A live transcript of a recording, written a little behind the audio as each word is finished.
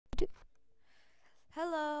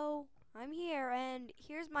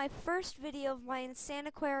my first video of my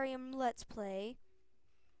insaniquarium Let's Play.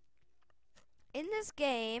 In this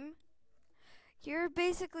game, you're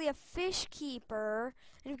basically a fish keeper,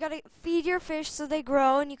 and you've got to feed your fish so they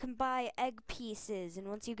grow, and you can buy egg pieces, and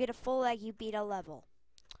once you get a full egg, you beat a level.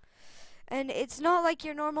 And it's not like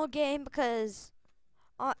your normal game, because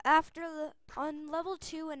on level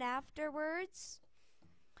 2 and afterwards,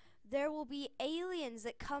 there will be aliens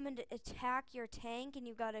that come and attack your tank, and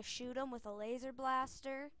you've got to shoot them with a laser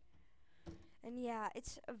blaster. And yeah,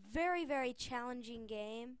 it's a very, very challenging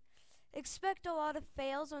game. Expect a lot of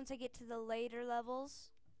fails once I get to the later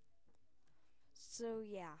levels. So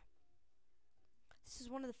yeah, this is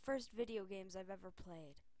one of the first video games I've ever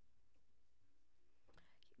played.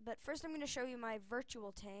 But first I'm going to show you my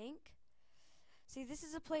virtual tank. See, this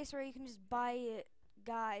is a place where you can just buy it,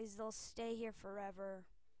 guys. They'll stay here forever.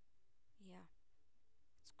 Yeah,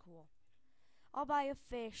 it's cool. I'll buy a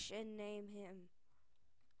fish and name him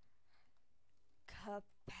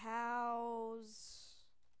Kapows.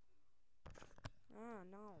 Oh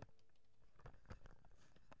no.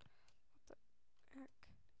 What the heck?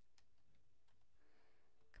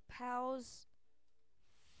 Kapow's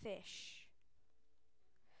fish.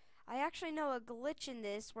 I actually know a glitch in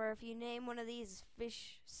this where if you name one of these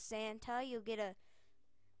fish Santa, you'll get a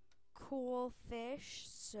cool fish.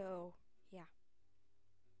 So, yeah.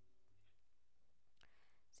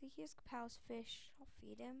 See, here's Kapow's fish. I'll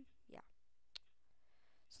feed him. Yeah.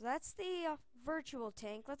 So that's the virtual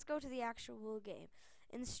tank. Let's go to the actual game.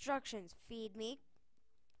 Instructions: feed me.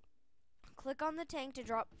 Click on the tank to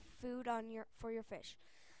drop food on for your fish.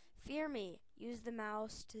 Fear me. Use the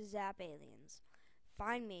mouse to zap aliens.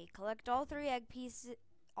 Find me. Collect all three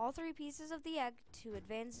pieces of the egg to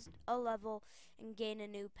advance a level and gain a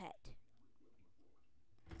new pet.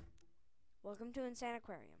 Welcome to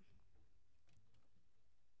insaniquarium.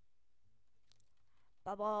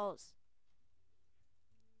 Bubbles.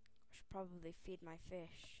 I should probably feed my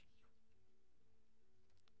fish.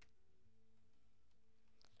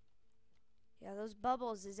 Yeah, those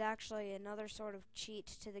bubbles is actually another sort of cheat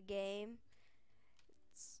to the game.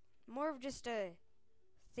 It's more of just a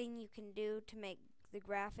thing you can do to make the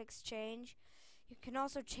graphics change. You can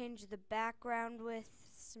also change the background with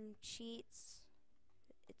some cheats.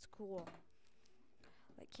 It's cool.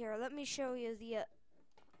 Like here, let me show you the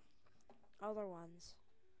other ones.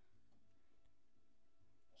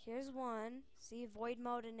 Here's one. See, void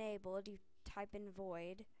mode enabled. You type in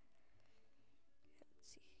void.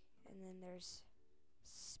 Let's see. And then there's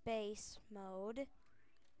space mode.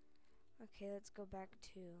 Okay, let's go back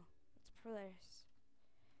to, let's press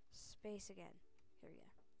space again. Here we go.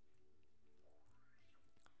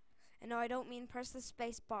 And no, I don't mean press the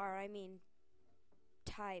space bar. I mean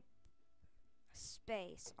type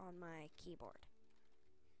space on my keyboard.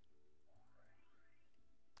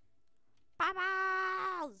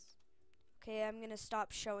 Bubbles! Okay, I'm gonna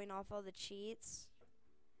stop showing off all the cheats.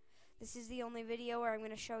 This is the only video where I'm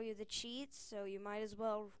gonna show you the cheats, so you might as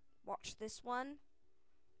well watch this one.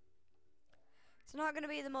 It's not gonna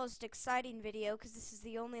be the most exciting video because this is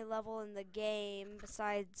the only level in the game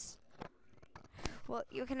besides, well,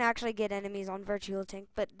 you can actually get enemies on virtual tank,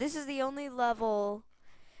 but this is the only level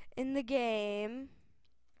in the game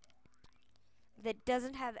that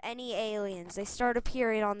doesn't have any aliens. They start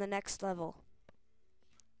appearing on the next level.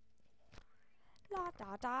 La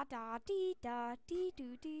da da da dee da dee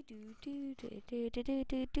doo dee doo doo doo doo doo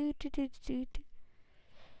doo doo doo doo doo.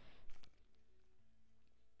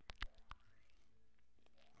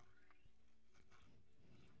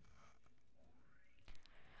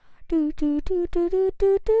 Do do do do do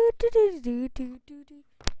do do do do do do do.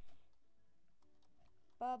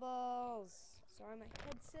 Bubbles. Sorry, my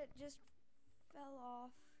headset just fell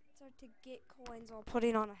off. It's hard to get coins while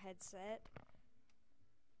putting on a headset.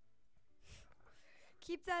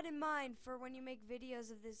 Keep that in mind for when you make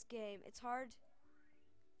videos of this game. It's hard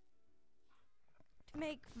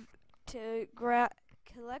to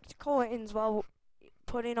collect coins while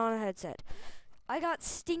putting on a headset. I got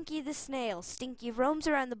Stinky the Snail. Stinky roams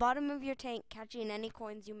around the bottom of your tank, catching any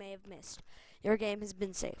coins you may have missed. Your game has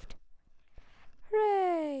been saved.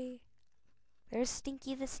 Hooray! There's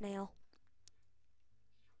Stinky the Snail.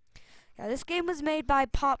 Yeah, this game was made by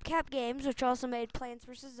PopCap Games, which also made Plants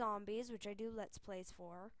vs. Zombies, which I do Let's Plays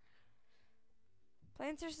for.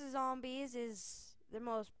 Plants vs. Zombies is their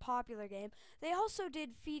most popular game. They also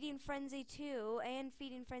did Feeding Frenzy 2 and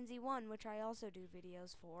Feeding Frenzy 1, which I also do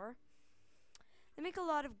videos for. They make a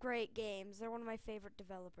lot of great games. They're one of my favorite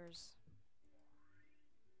developers.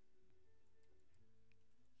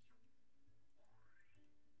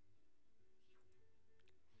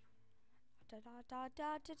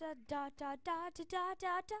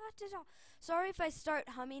 Sorry if I start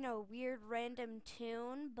humming a weird random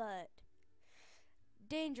tune, but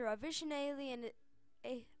danger, a vicious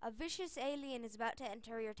alien is about to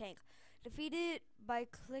enter your tank. Defeat it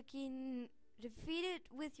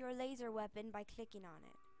with your laser weapon by clicking on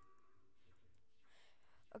it.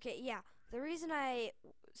 Okay, yeah. The reason I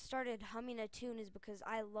started humming a tune is because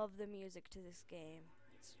I love the music to this game.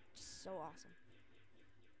 It's just so awesome.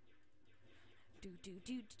 Do do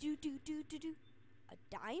do do do do do do. A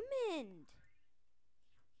diamond.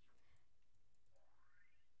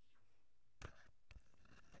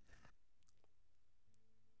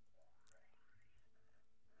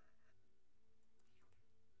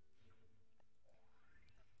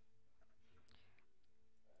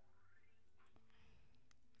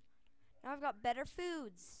 Now I've got better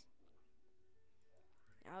foods.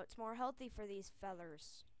 Now it's more healthy for these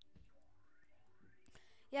fellers.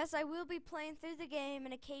 Yes, I will be playing through the game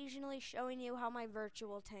and occasionally showing you how my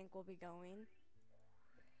virtual tank will be going.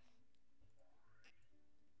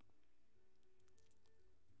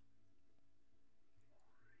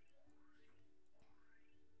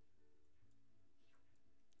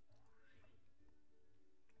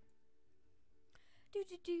 Do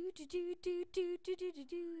do do do do do do do do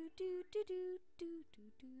do do do do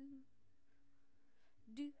do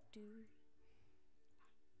do do.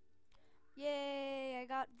 Yay! I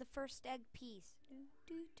got the first egg piece. Do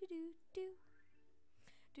do do do do.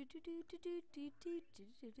 Do do do do do do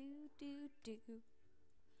do do do do do.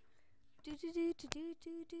 Do do do do do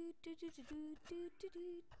do do do do do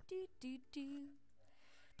do do do do.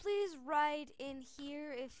 Please write in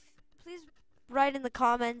here please write in the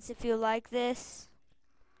comments if you like this.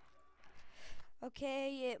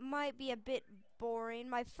 Okay, it might be a bit boring.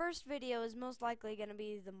 My first video is most likely going to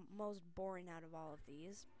be the most boring out of all of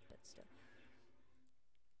these, but still.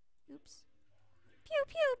 Oops. Pew,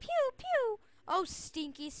 pew, pew, pew. Oh,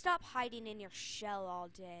 Stinky, stop hiding in your shell all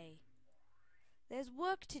day. There's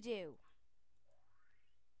work to do.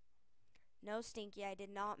 No, Stinky, I did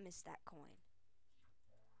not miss that coin.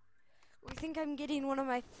 I think I'm getting one of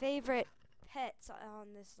my favorite pets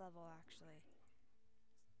on this level, actually.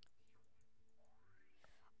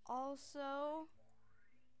 Also,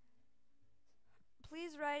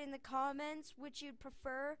 please write in the comments which you'd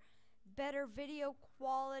prefer, better video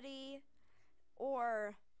quality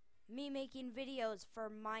or me making videos for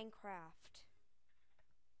Minecraft.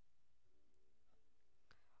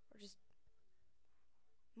 Or just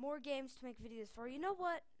more games to make videos for. You know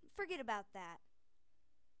what? Forget about that.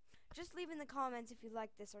 Just leave in the comments if you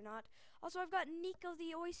like this or not. Also, I've got Nico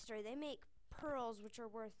the Oyster. They make pearls which are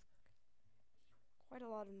worth quite a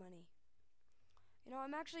lot of money. You know,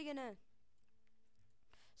 I'm actually gonna...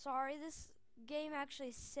 Sorry, this game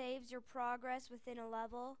actually saves your progress within a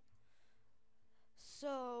level.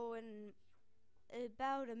 So, in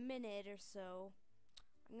about a minute or so,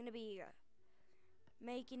 I'm gonna be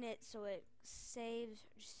making it so it saves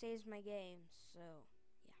my game. So,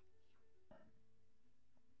 yeah.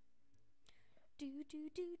 Do do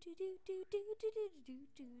do do do do do do do do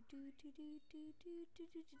do do do do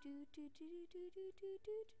do do do do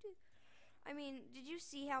do do. I mean, did you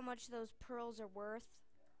see how much those pearls are worth?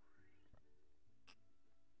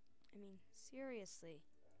 I mean, seriously.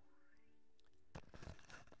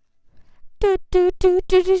 Do do do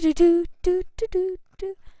do do do do do do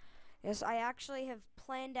do. Yes, I actually have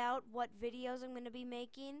planned out what videos I'm going to be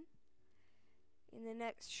making in the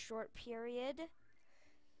next short period.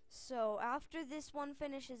 So after this one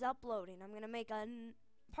finishes uploading, I'm going to make a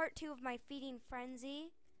part 2 of my Feeding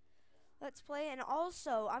Frenzy Let's Play. And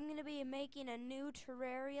also, I'm going to be making a new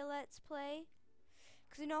Terraria Let's Play.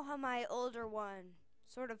 Because you know how my older one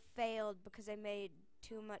sort of failed because I made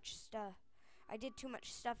too much stuff. I did too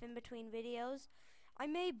much stuff in between videos. I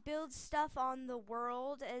may build stuff on the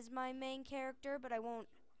world as my main character, but I won't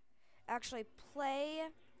actually play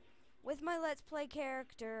with my Let's Play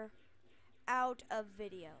character out of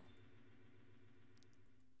video.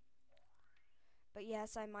 But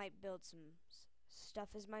yes, I might build some stuff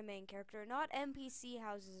as my main character. Not NPC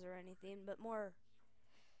houses or anything, but more...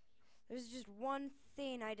 There's just one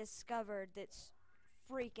thing I discovered that's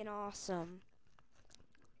freaking awesome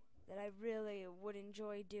that I really would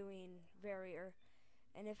enjoy doing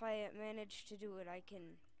and if I manage to do it, I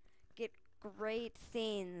can get great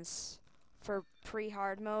things for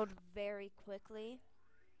pre-hard mode very quickly.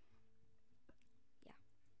 Yeah.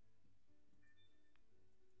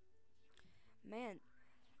 Man,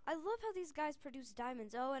 I love how these guys produce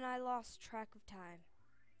diamonds. Oh, and I lost track of time.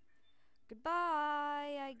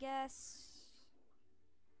 Goodbye, I guess.